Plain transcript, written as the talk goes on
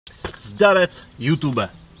Zdarec YouTube.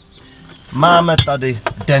 Máme tady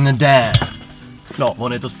den D. No,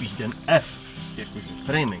 on je to spíš den F, jakože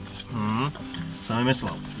framing. Jsem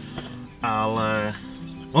vymyslel. Ale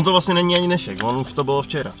on to vlastně není ani dnešek, on už to bylo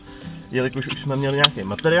včera. Jelikož už jsme měli nějaký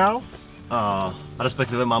materiál, a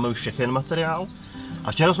respektive máme už všechen materiál,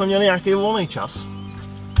 a včera jsme měli nějaký volný čas,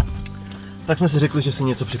 tak jsme si řekli, že si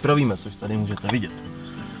něco připravíme, což tady můžete vidět.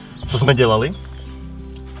 Co jsme dělali?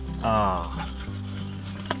 A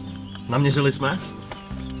naměřili jsme,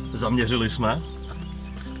 zaměřili jsme,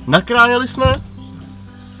 nakrájeli jsme,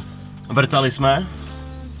 vrtali jsme,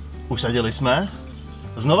 usadili jsme,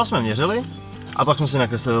 znova jsme měřili a pak jsme si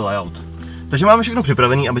nakreslili layout. Takže máme všechno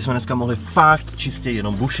připravené, aby jsme dneska mohli fakt čistě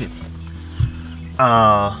jenom bušit.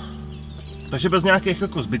 Takže bez nějakých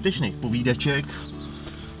jako zbytečných povídeček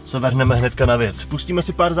se vrhneme hnedka na věc. Pustíme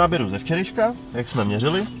si pár záběrů ze včerejška, jak jsme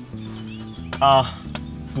měřili, a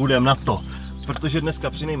půjdeme na to. Protože dneska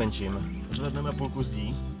přinejmenším zvedneme půlku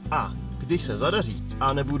zdí a když se zadaří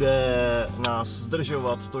a nebude nás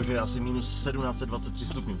zdržovat to, že je asi minus 1723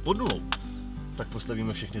 stupňů pod nulou, tak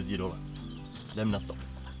postavíme všechny zdi dole. Jdem na to.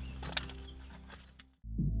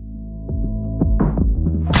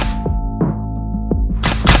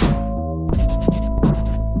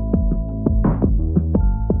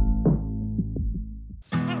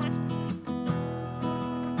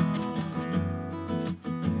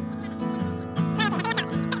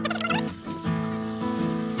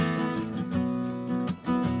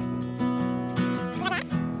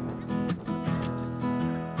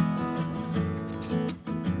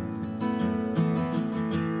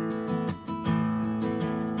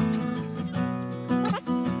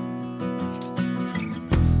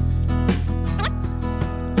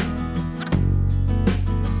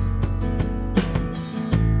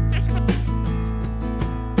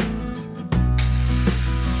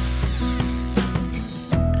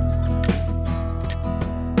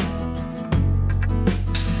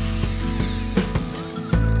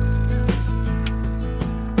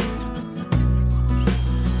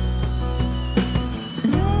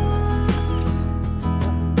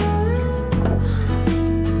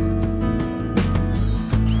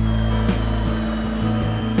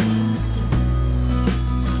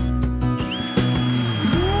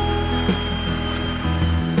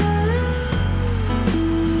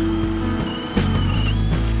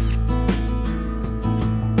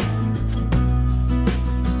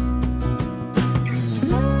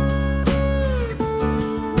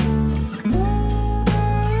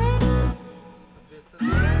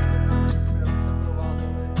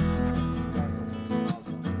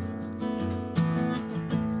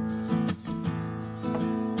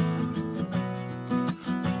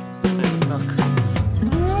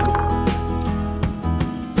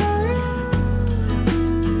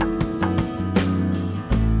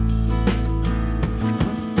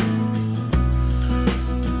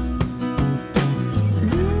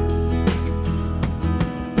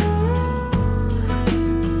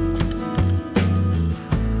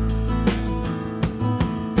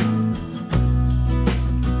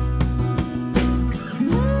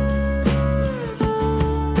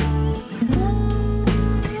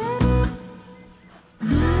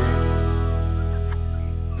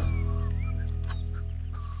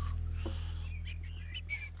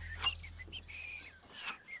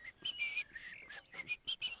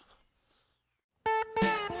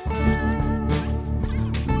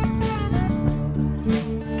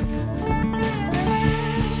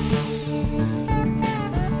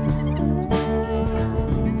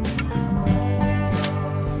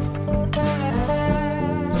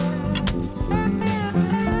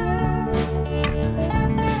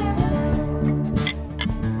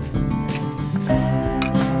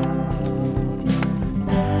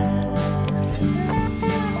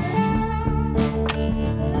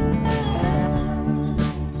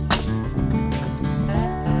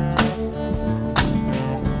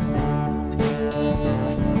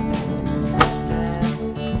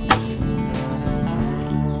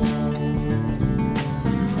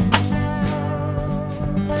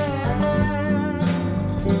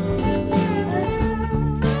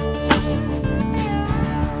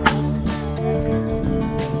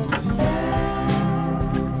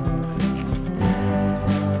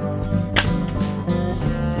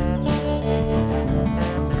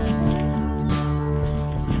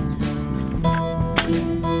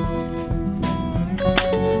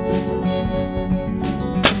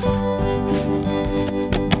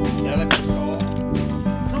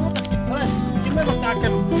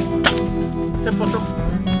 se potom...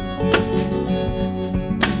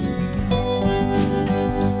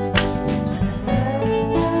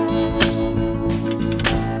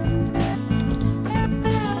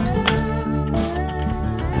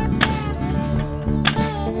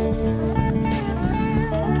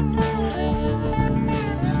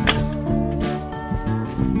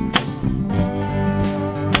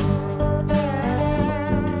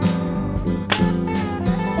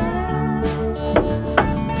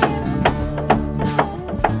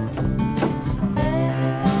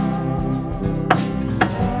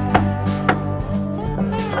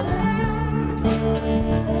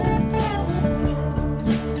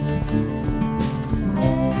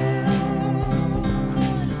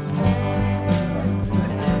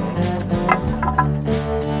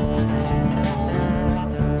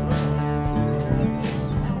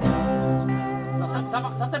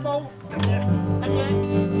 Za tebou! Na mě!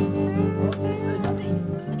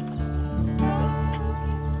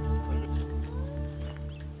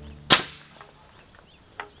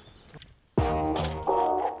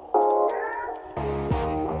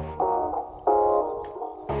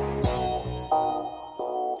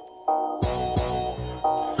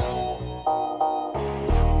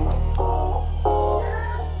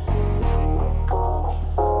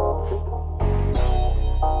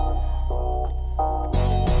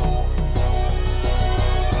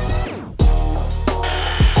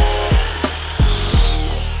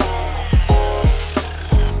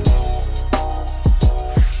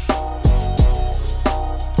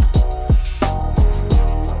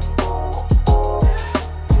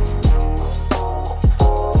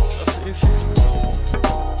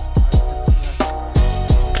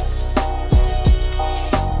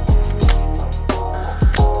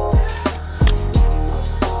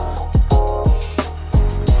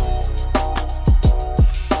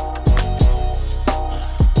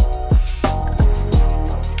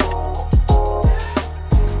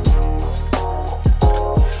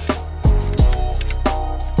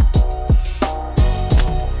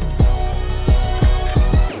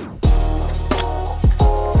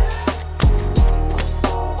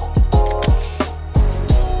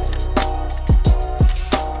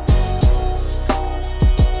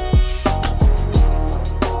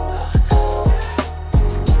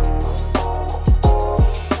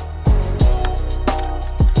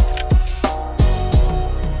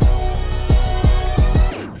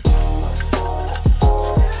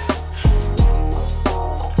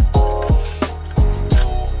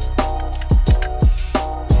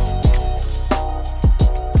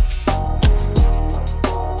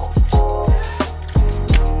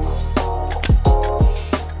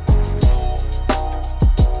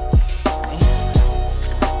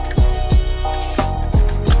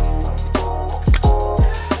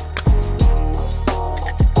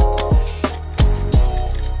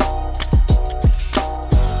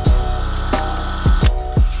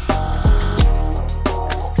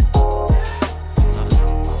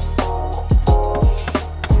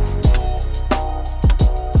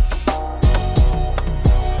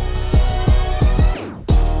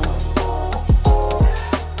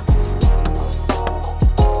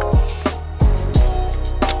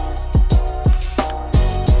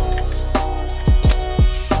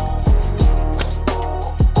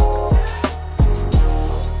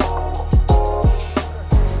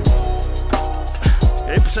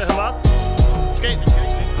 Přehmat. Počkej,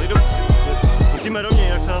 klidu. Musíme rovně,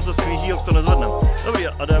 jak se nám to sklíží, jak to nezvedneme. Dobrý,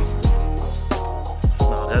 a jdem.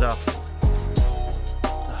 Nádhera.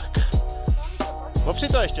 Tak. Opři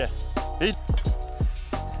to ještě. Jď.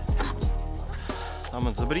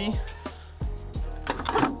 Tamhle dobrý.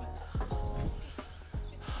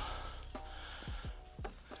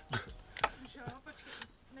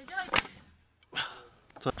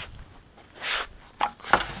 Co?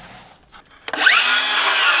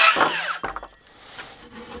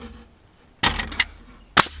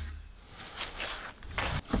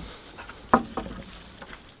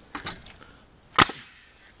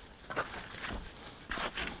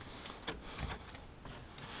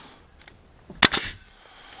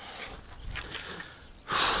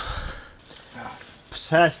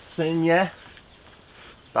 Přesně.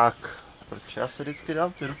 Tak, proč já se vždycky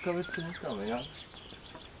dám ty rukavice někam, já?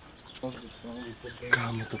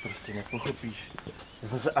 Kámo, to prostě nepochopíš. Já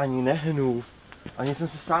jsem se ani nehnul. Ani jsem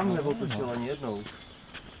se sám neotočil ani jednou.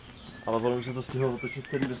 Ale ono už se to stihlo otočit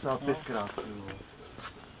 75krát.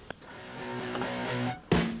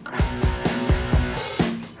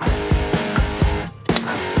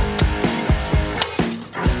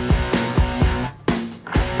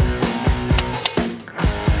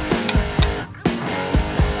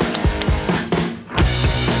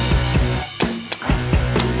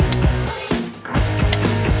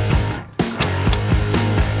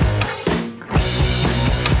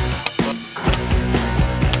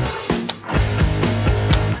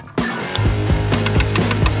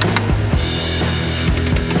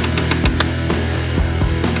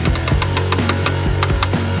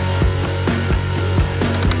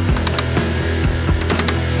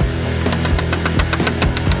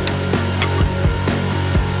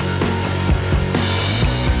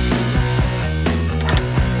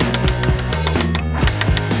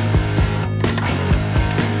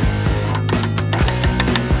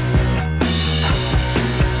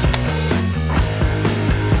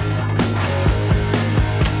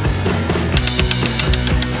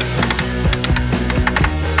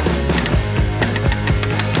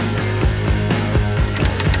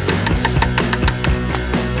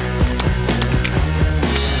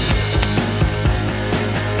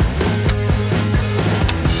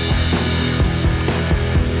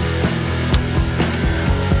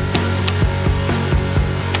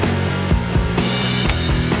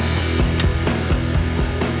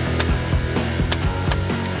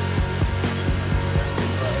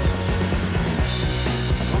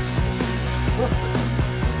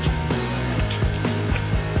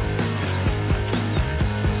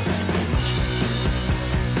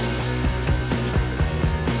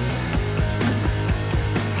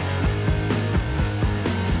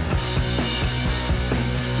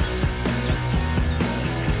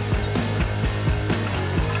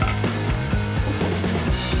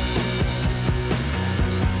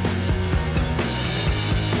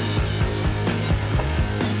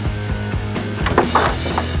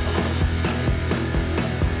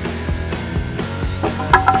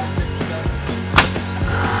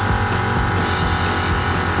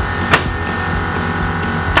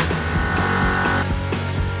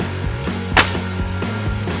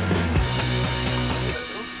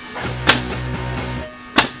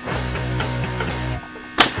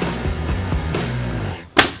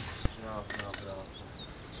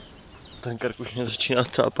 Ten krk už mě začíná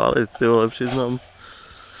třeba pálit, ty vole,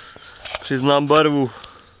 přiznám barvu.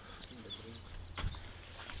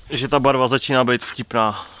 Že ta barva začíná být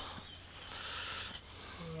vtipná.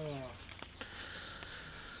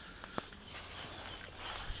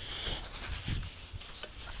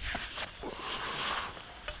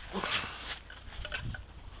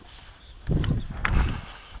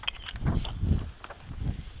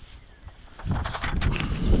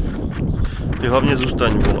 Ty hlavně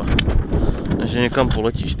zůstaň, vole. Že někam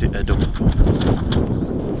poletíš, ty Edo.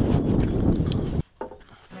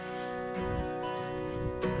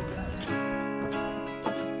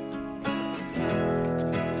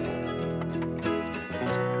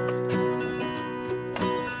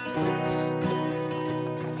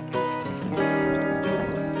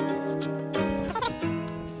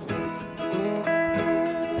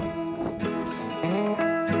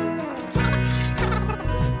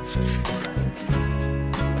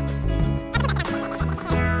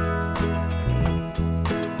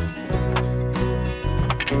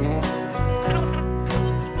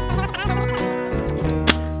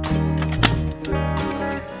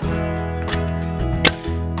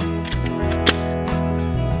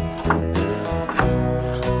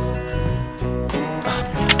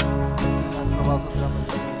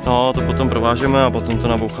 No, to potom provážeme a potom to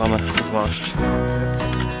naboucháme zvlášť.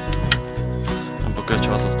 A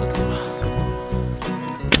pokračovat s ostatními.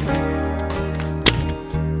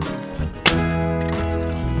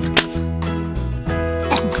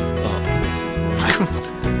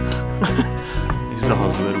 Když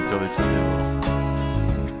zahazuje rukavice, ty vole.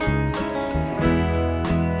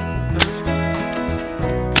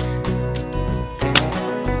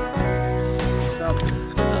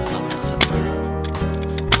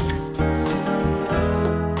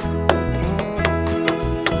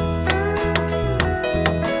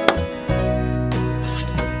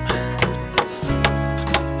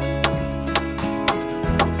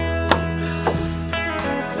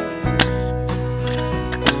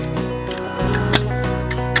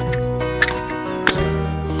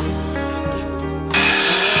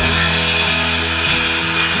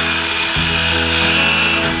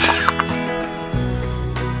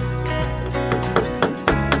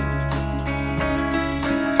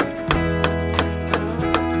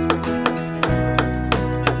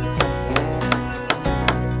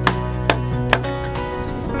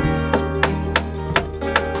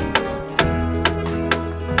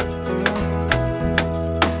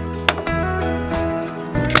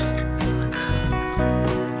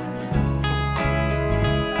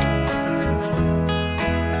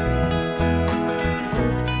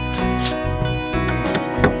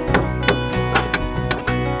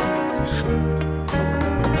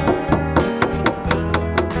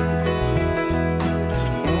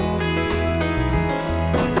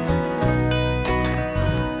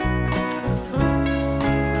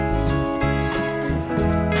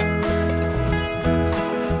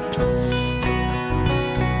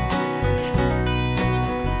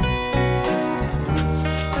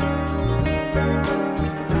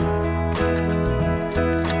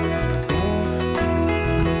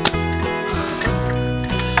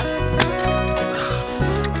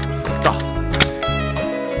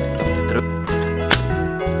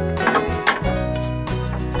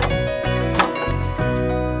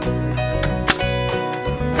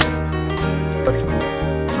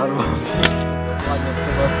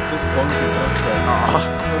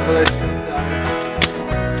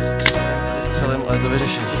 Střelím, ale je to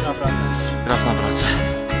vyřešení. Krásná práce.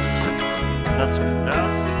 Na tři.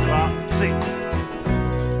 Raz, dva, tři.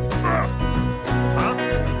 A?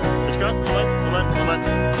 Počkat, moment.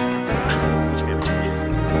 Počkej.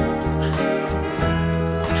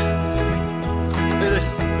 Vydrž.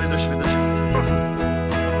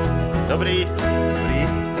 Dobrý.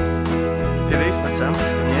 Ty vy, pojď sem,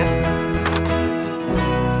 mě.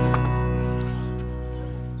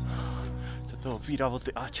 Se to opírá o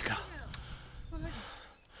ty Ačka.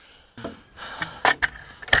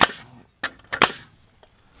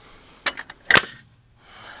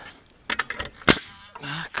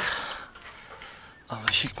 Tak. A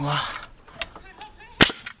za šikma.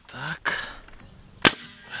 Tak.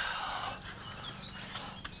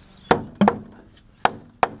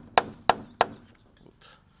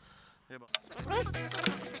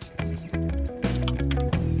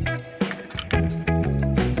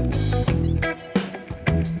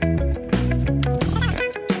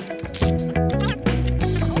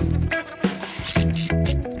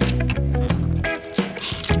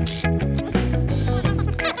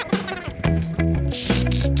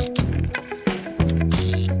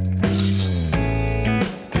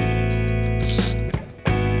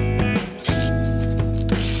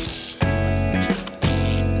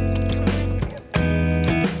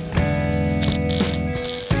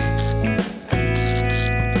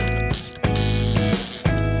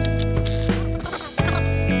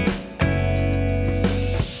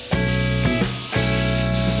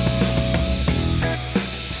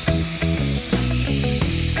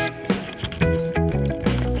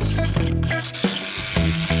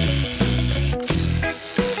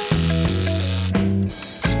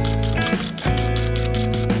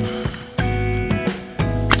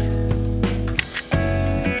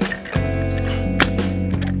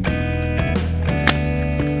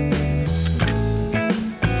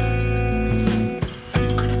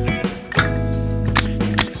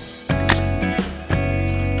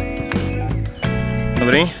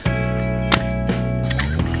 Dobrý.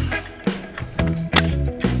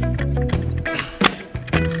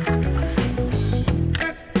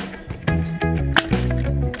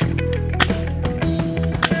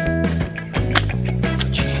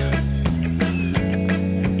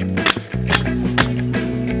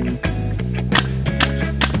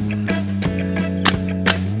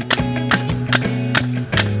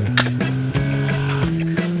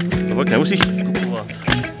 To pak nemusíš kupovat.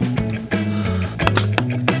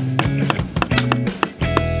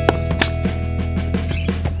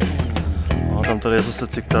 A tam tady je zase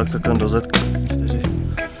cikták takhle do zetku. 4.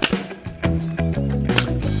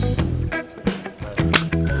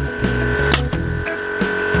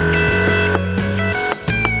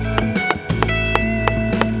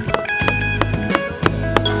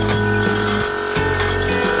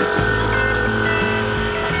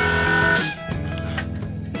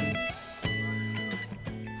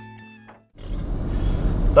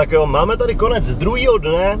 Tak jo, máme tady konec druhého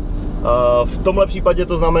dne. V tomhle případě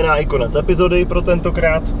to znamená i konec epizody pro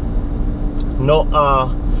tentokrát. No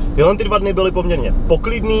a tyhle ty 2 dny byly poměrně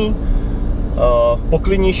poklidný.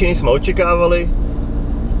 Poklidnější, než jsme očekávali.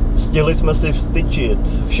 Stihli jsme si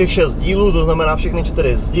vstyčit všech 6 dílů, to znamená všechny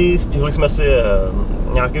 4 zdi. Stihli jsme si je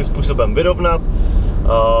nějakým způsobem vyrovnat,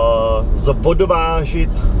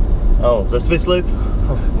 zvodovážit, zesvislit,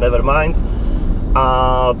 never mind,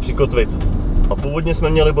 a přikotvit. Původně jsme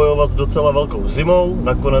měli bojovat s docela velkou zimou,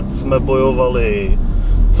 nakonec jsme bojovali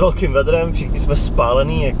s velkým vedrem, všichni jsme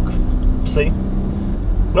spálení jak psy.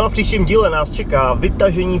 No a v příštím díle nás čeká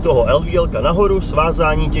vytažení toho LVLka nahoru,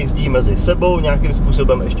 svázání těch zdí mezi sebou, nějakým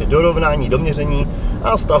způsobem ještě dorovnání, doměření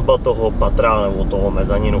a stavba toho patra nebo toho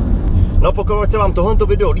mezaninu. No pokud se vám tohleto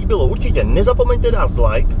video líbilo, určitě nezapomeňte dát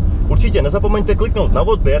like, určitě nezapomeňte kliknout na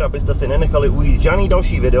odběr, abyste si nenechali ujít žádný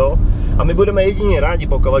další video, a my budeme jedině rádi,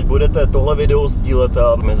 pokud budete tohle video sdílet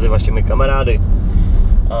mezi vašimi kamarády.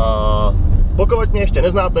 Pokud mě ještě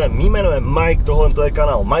neznáte, mý jméno je Mike, tohle je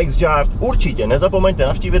kanál Mike's Yard. Určitě nezapomeňte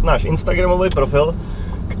navštívit náš instagramový profil,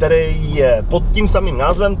 který je pod tím samým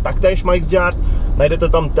názvem, taktéž Mike's Yard. Najdete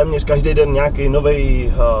tam téměř každý den nějaký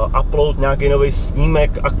nový upload, nějaký nový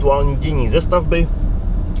snímek, aktuální dění ze stavby,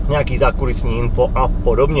 nějaký zákulisní info a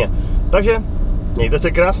podobně. Takže mějte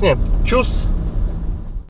se krásně. Čus!